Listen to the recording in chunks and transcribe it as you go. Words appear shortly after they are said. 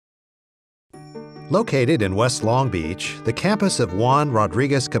Located in West Long Beach, the campus of Juan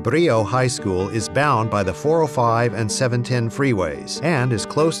Rodriguez Cabrillo High School is bound by the 405 and 710 freeways and is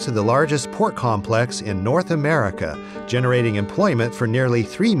close to the largest port complex in North America, generating employment for nearly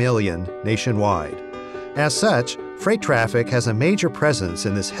 3 million nationwide. As such, freight traffic has a major presence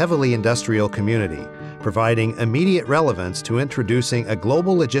in this heavily industrial community, providing immediate relevance to introducing a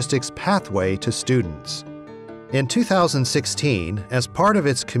global logistics pathway to students. In 2016, as part of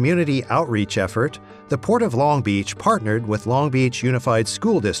its community outreach effort, the Port of Long Beach partnered with Long Beach Unified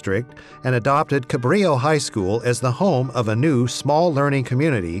School District and adopted Cabrillo High School as the home of a new small learning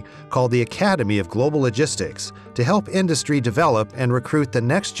community called the Academy of Global Logistics to help industry develop and recruit the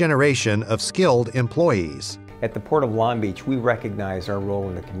next generation of skilled employees. At the Port of Long Beach, we recognize our role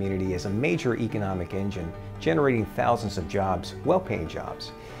in the community as a major economic engine, generating thousands of jobs, well-paying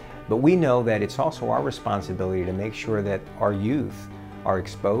jobs. But we know that it's also our responsibility to make sure that our youth are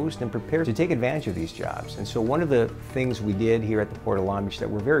exposed and prepared to take advantage of these jobs. And so one of the things we did here at the Port of Long Beach that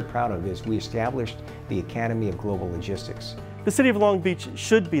we're very proud of is we established the Academy of Global Logistics. The City of Long Beach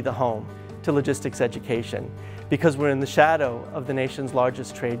should be the home to logistics education because we're in the shadow of the nation's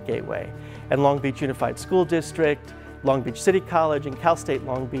largest trade gateway. And Long Beach Unified School District, Long Beach City College, and Cal State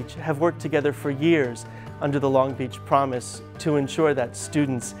Long Beach have worked together for years under the Long Beach Promise to ensure that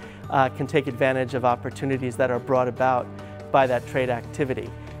students can take advantage of opportunities that are brought about by that trade activity.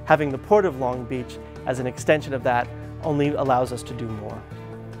 Having the Port of Long Beach as an extension of that only allows us to do more.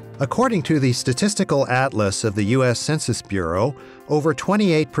 According to the Statistical Atlas of the U.S. Census Bureau, over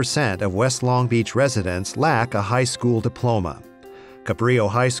 28% of West Long Beach residents lack a high school diploma. Cabrillo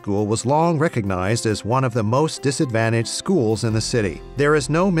High School was long recognized as one of the most disadvantaged schools in the city. There is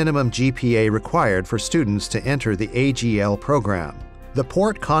no minimum GPA required for students to enter the AGL program. The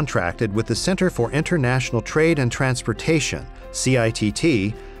port contracted with the Center for International Trade and Transportation,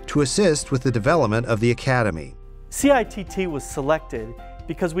 CITT, to assist with the development of the academy. CITT was selected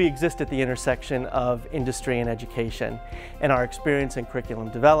because we exist at the intersection of industry and education, and our experience in curriculum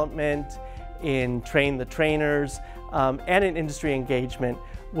development, in train the trainers, and in industry engagement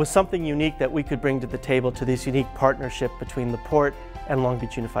was something unique that we could bring to the table to this unique partnership between the Port and Long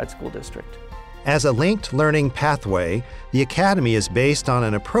Beach Unified School District. As a linked learning pathway, the Academy is based on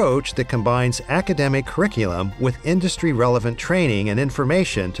an approach that combines academic curriculum with industry-relevant training and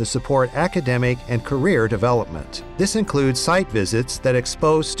information to support academic and career development. This includes site visits that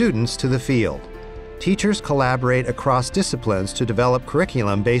expose students to the field. Teachers collaborate across disciplines to develop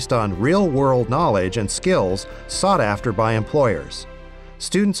curriculum based on real-world knowledge and skills sought after by employers.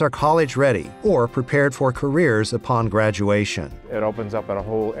 Students are college-ready or prepared for careers upon graduation. It opens up a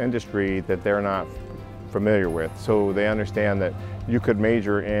whole industry that they're not familiar with, so they understand that you could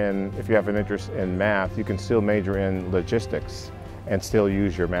major in, if you have an interest in math, you can still major in logistics and still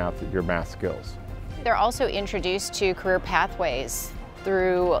use your math skills. They're also introduced to career pathways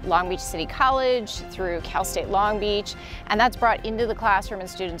through Long Beach City College, through Cal State Long Beach, and that's brought into the classroom and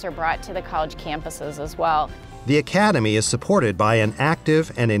students are brought to the college campuses as well. The Academy is supported by an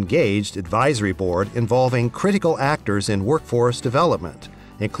active and engaged advisory board involving critical actors in workforce development,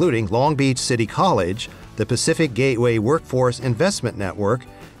 including Long Beach City College, the Pacific Gateway Workforce Investment Network,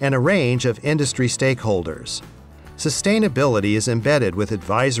 and a range of industry stakeholders. Sustainability is embedded with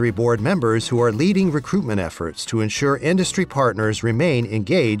advisory board members who are leading recruitment efforts to ensure industry partners remain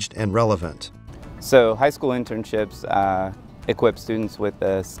engaged and relevant. So high school internships equip students with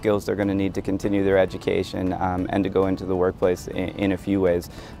the skills they're going to need to continue their education and to go into the workplace in a few ways.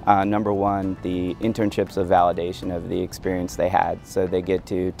 Number one, the internships of validation of the experience they had. So they get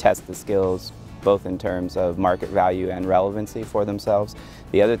to test the skills both in terms of market value and relevancy for themselves.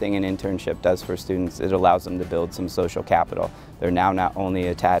 The other thing an internship does for students, it allows them to build some social capital. They're now not only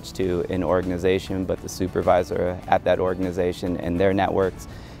attached to an organization, but the supervisor at that organization and their networks.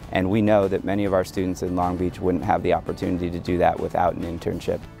 And we know that many of our students in Long Beach wouldn't have the opportunity to do that without an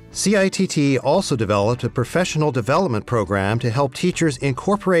internship. CITT also developed a professional development program to help teachers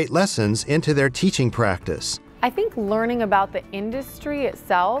incorporate lessons into their teaching practice. I think learning about the industry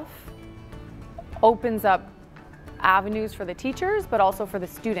itself opens up avenues for the teachers, but also for the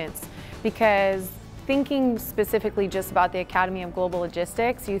students, because thinking specifically just about the Academy of Global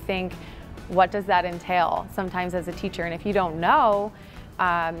Logistics, you think, what does that entail sometimes as a teacher? And if you don't know,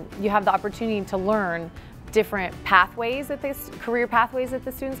 you have the opportunity to learn different pathways career pathways that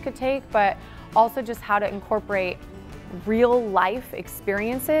the students could take, but also just how to incorporate real life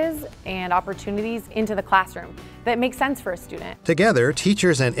experiences and opportunities into the classroom that make sense for a student. Together,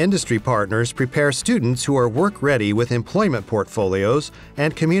 teachers and industry partners prepare students who are work-ready with employment portfolios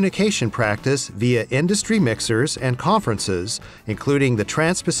and communication practice via industry mixers and conferences, including the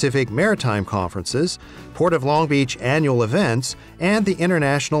Trans-Pacific Maritime Conferences, Port of Long Beach annual events, and the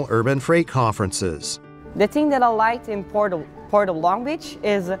International Urban Freight Conferences. The thing that I liked in Port of Long Beach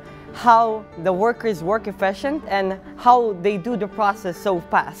is how the workers work efficient and how they do the process so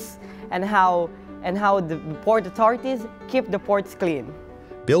fast, and how the port authorities keep the ports clean.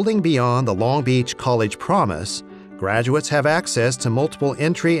 Building beyond the Long Beach College promise, graduates have access to multiple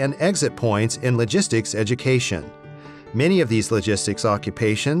entry and exit points in logistics education. Many of these logistics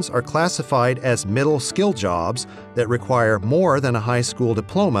occupations are classified as middle skill jobs that require more than a high school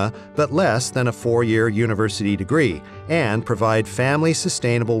diploma but less than a 4-year university degree, and provide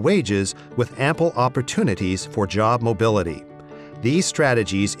family-sustainable wages with ample opportunities for job mobility. These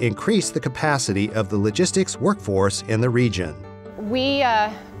strategies increase the capacity of the logistics workforce in the region. We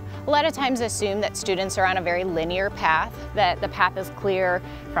a lot of times assume that students are on a very linear path, that the path is clear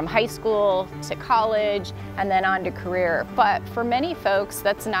from high school to college and then on to career. But for many folks,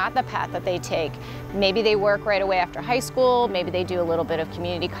 that's not the path that they take. Maybe they work right away after high school, maybe they do a little bit of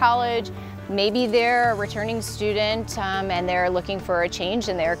community college, maybe they're a returning student and they're looking for a change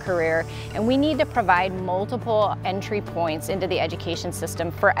in their career. And we need to provide multiple entry points into the education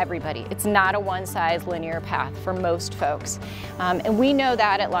system for everybody. It's not a one-size linear path for most folks. And we know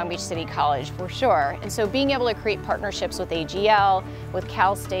that at Long Beach City College for sure. And so being able to create partnerships with AGL, with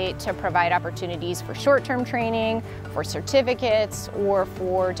Cal State to provide opportunities for short-term training, for certificates, or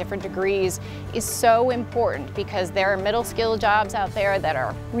for different degrees is so important, because there are middle skill jobs out there that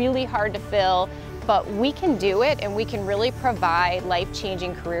are really hard to fill, but we can do it, and we can really provide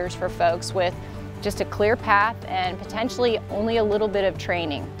life-changing careers for folks with just a clear path and potentially only a little bit of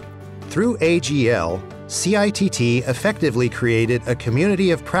training. Through AGL, CITT effectively created a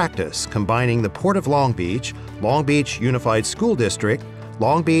community of practice combining the Port of Long Beach Unified School District,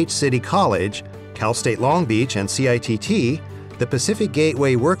 Long Beach City College, Cal State Long Beach and CITT, the Pacific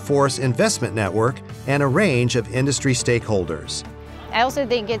Gateway Workforce Investment Network, and a range of industry stakeholders. I also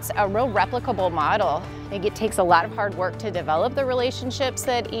think it's a real replicable model. I think it takes a lot of hard work to develop the relationships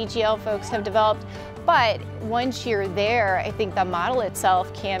that AGL folks have developed, but once you're there, I think the model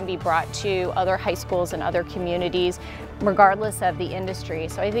itself can be brought to other high schools and other communities, regardless of the industry.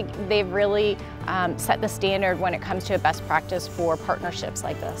 So I think they've really set the standard when it comes to a best practice for partnerships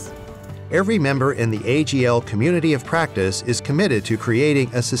like this. Every member in the AGL community of practice is committed to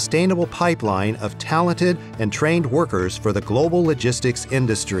creating a sustainable pipeline of talented and trained workers for the global logistics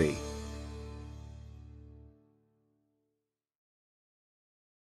industry.